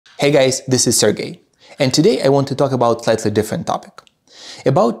Hey guys, this is Sergey, and today I want to talk about a slightly different topic.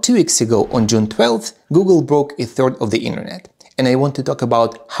 About 2 weeks ago, on June 12th, Google broke a third of the internet, and I want to talk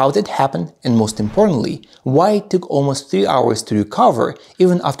about how that happened and, most importantly, why it took almost 3 hours to recover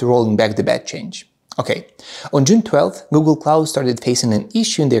even after rolling back the bad change. Okay, on June 12th, Google Cloud started facing an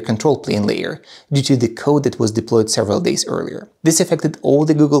issue in their control plane layer due to the code that was deployed several days earlier. This affected all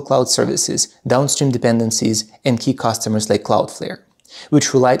the Google Cloud services, downstream dependencies, and key customers like Cloudflare,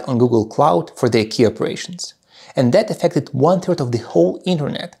 which relied on Google Cloud for their key operations. And that affected 1/3 of the whole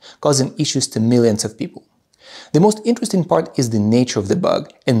internet, causing issues to millions of people. The most interesting part is the nature of the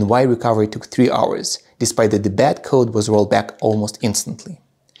bug and why recovery took 3 hours, despite that the bad code was rolled back almost instantly.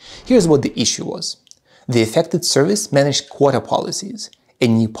 Here's what the issue was. The affected service managed quota policies. A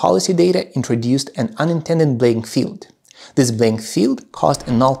new policy data introduced an unintended blank field. This blank field caused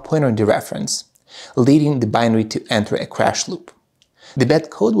a null pointer dereference, leading the binary to enter a crash loop. The bad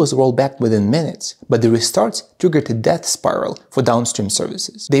code was rolled back within minutes, but the restarts triggered a death spiral for downstream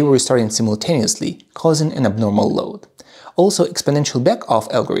services. They were restarting simultaneously, causing an abnormal load. Also, exponential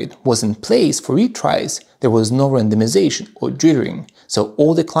backoff algorithm was in place for retries. There was no randomization or jittering, so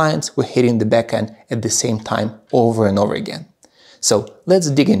all the clients were hitting the backend at the same time over and over again. So let's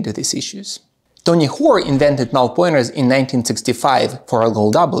dig into these issues. Tony Hoare invented null pointers in 1965 for a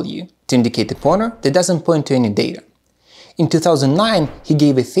low W to indicate a pointer that doesn't point to any data. In 2009, he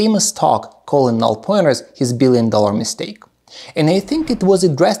gave a famous talk calling null pointers his billion-dollar mistake. And I think it was a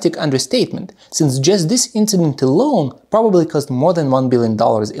drastic understatement, since just this incident alone probably caused more than $1 billion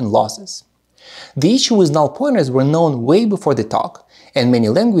in losses. The issue with null pointers were known way before the talk, and many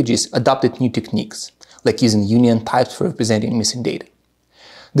languages adopted new techniques, like using union types for representing missing data.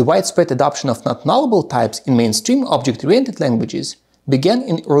 The widespread adoption of non-nullable types in mainstream object-oriented languages began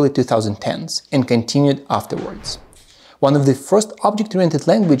in early 2010s and continued afterwards. One of the first object-oriented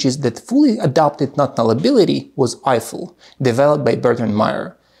languages that fully adopted non-nullability was Eiffel, developed by Bertrand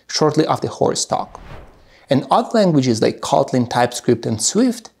Meyer, shortly after Hoare's talk. And other languages like Kotlin, TypeScript, and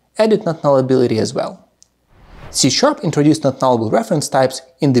Swift added non-nullability as well. C# introduced non-nullable reference types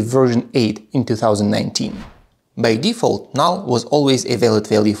in the version 8 in 2019. By default, null was always a valid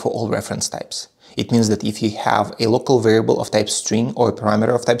value for all reference types. It means that if you have a local variable of type string or a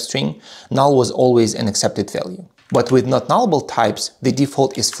parameter of type string, null was always an accepted value. But with non-nullable types, the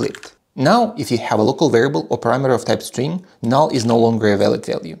default is flipped. Now, if you have a local variable or parameter of type string, null is no longer a valid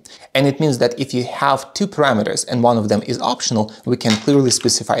value. And it means that if you have two parameters and one of them is optional, we can clearly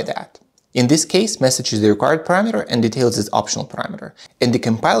specify that. In this case, message is the required parameter and details is optional parameter. And the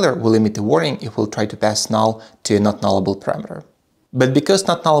compiler will emit a warning if we'll try to pass null to a not-nullable parameter. But because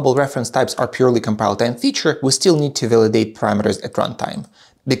not-nullable reference types are purely compile time feature, we still need to validate parameters at runtime,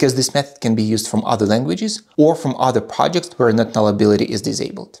 because this method can be used from other languages or from other projects where non-nullability is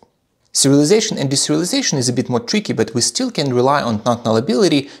disabled. Serialization and deserialization is a bit more tricky, but we still can rely on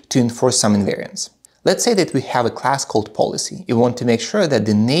non-nullability to enforce some invariants. Let's say that we have a class called policy. We want to make sure that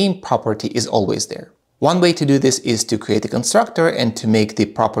the name property is always there. One way to do this is to create a constructor and to make the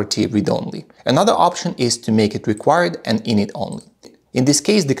property read-only. Another option is to make it required and init only. In this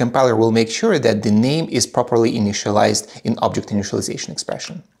case, the compiler will make sure that the name is properly initialized in object initialization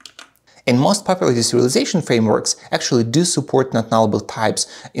expression. And most popular deserialization frameworks actually do support non-nullable types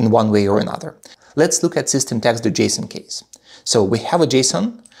in one way or another. Let's look at system.text.json case. So we have a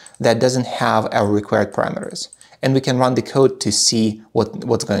JSON that doesn't have our required parameters, and we can run the code to see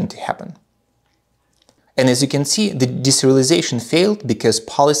what's going to happen. And as you can see, the deserialization failed because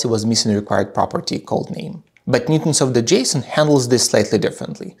policy was missing a required property called name. But Newtons of the JSON handles this slightly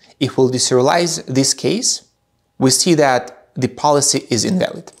differently. If we'll deserialize this case, we see that the policy is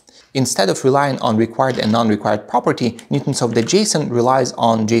invalid. Instead of relying on required and non-required property, Newtons of the JSON relies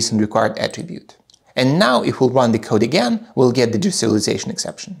on JSON required attribute. And now if we'll run the code again, we'll get the deserialization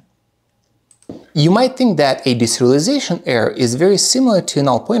exception. You might think that a deserialization error is very similar to a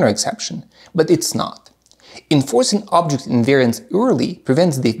null pointer exception, but it's not. Enforcing object invariants early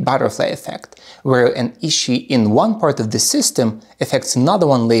prevents the butterfly effect, where an issue in one part of the system affects another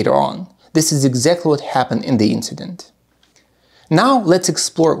one later on. This is exactly what happened in the incident. Now let's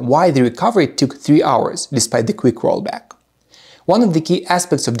explore why the recovery took 3 hours despite the quick rollback. One of the key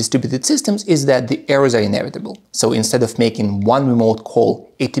aspects of distributed systems is that the errors are inevitable. So instead of making one remote call,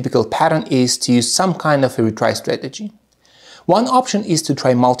 a typical pattern is to use some kind of a retry strategy. One option is to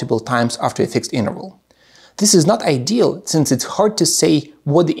try multiple times after a fixed interval. This is not ideal, since it's hard to say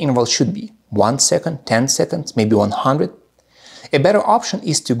what the interval should be. 1 second, 10 seconds, maybe 100. A better option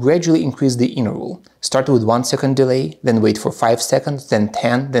is to gradually increase the interval. Start with 1 second delay, then wait for 5 seconds, then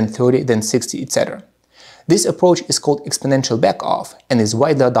 10, then 30, then 60, etc. This approach is called exponential backoff and is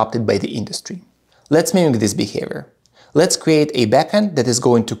widely adopted by the industry. Let's mimic this behavior. Let's create a backend that is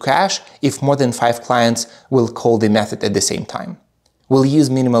going to crash if more than 5 clients will call the method at the same time. We'll use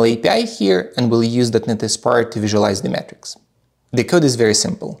minimal API here and we'll use dotnet Aspire to visualize the metrics. The code is very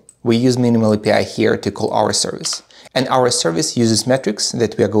simple. We use minimal API here to call our service. And our service uses metrics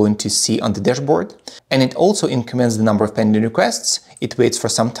that we are going to see on the dashboard. And it also increments the number of pending requests. It waits for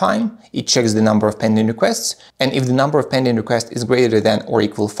some time. It checks the number of pending requests. And if the number of pending requests is greater than or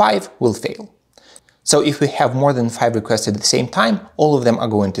equal 5, we'll fail. So if we have more than 5 requests at the same time, all of them are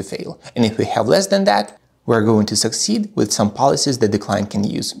going to fail. And if we have less than that, we're going to succeed with some policies that the client can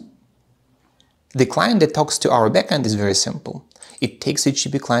use. The client that talks to our backend is very simple. It takes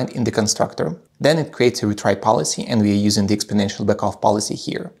HTTP client in the constructor, then it creates a retry policy, and we are using the exponential backoff policy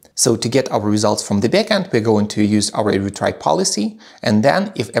here. So to get our results from the backend, we're going to use our retry policy, and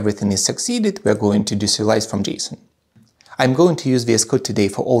then if everything is succeeded, we're going to deserialize from JSON. I'm going to use VS Code today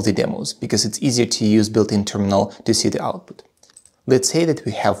for all the demos because it's easier to use built-in terminal to see the output. Let's say that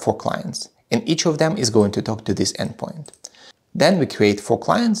we have 4 clients, and each of them is going to talk to this endpoint. Then we create 4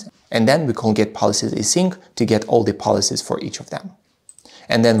 clients, and then we call getPoliciesAsync to get all the policies for each of them.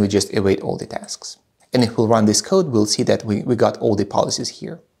 And then we just await all the tasks. And if we'll run this code, we'll see that we got all the policies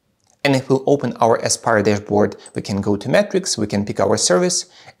here. And if we'll open our Aspire dashboard, we can go to metrics, we can pick our service,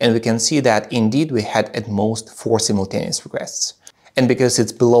 and we can see that indeed we had at most 4 simultaneous requests. And because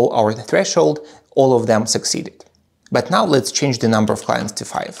it's below our threshold, all of them succeeded. But now let's change the number of clients to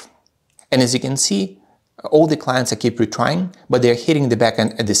 5. And as you can see, all the clients keep retrying, but they're hitting the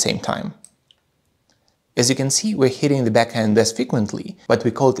backend at the same time. As you can see, we're hitting the backend less frequently, but we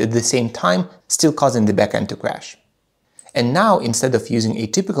call it at the same time, still causing the backend to crash. And now, instead of using a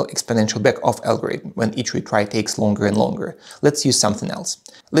typical exponential backoff algorithm when each retry takes longer and longer, let's use something else.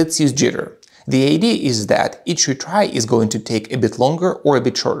 Let's use jitter. The idea is that each retry is going to take a bit longer or a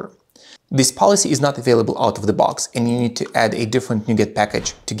bit shorter. This policy is not available out of the box, and you need to add a different NuGet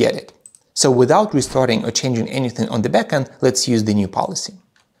package to get it. So without restarting or changing anything on the backend, let's use the new policy.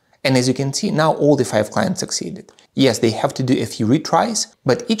 And as you can see, now all the 5 clients succeeded. Yes, they have to do a few retries,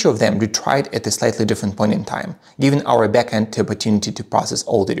 but each of them retried at a slightly different point in time, giving our backend the opportunity to process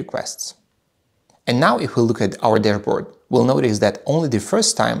all the requests. And now if we look at our dashboard, we'll notice that only the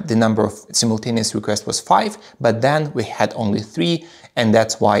first time the number of simultaneous requests was 5, but then we had only 3, and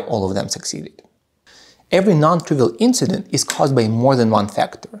that's why all of them succeeded. Every non-trivial incident is caused by more than one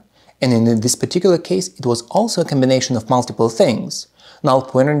factor. And in this particular case, it was also a combination of multiple things: null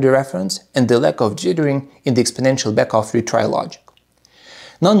pointer dereference and the lack of jittering in the exponential backoff retry logic.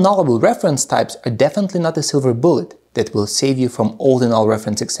 Non-nullable reference types are definitely not a silver bullet that will save you from all the null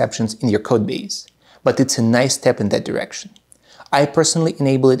reference exceptions in your codebase, but it's a nice step in that direction. I personally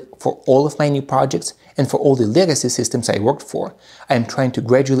enable it for all of my new projects, and for all the legacy systems I worked for, I am trying to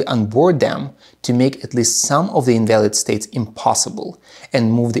gradually onboard them to make at least some of the invalid states impossible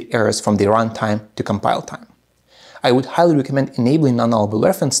and move the errors from the runtime to compile time. I would highly recommend enabling non-nullable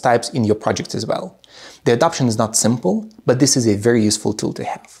reference types in your projects as well. The adoption is not simple, but this is a very useful tool to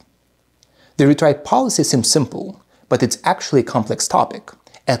have. The retry policy seems simple, but it's actually a complex topic.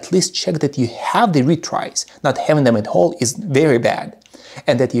 At least check that you have the retries. Not having them at all is very bad,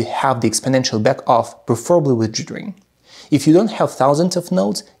 and that you have the exponential backoff, preferably with jittering. If you don't have thousands of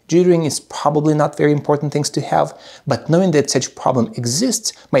nodes, jittering is probably not very important things to have, but knowing that such problem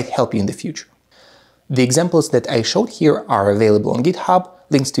exists might help you in the future. The examples that I showed here are available on GitHub.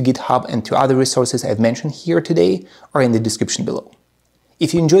 Links to GitHub and to other resources I've mentioned here today are in the description below.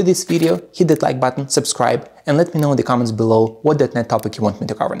 If you enjoyed this video, hit that like button, subscribe, and let me know in the comments below what .NET topic you want me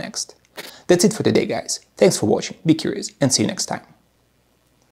to cover next. That's it for today, guys. Thanks for watching, be curious, and see you next time.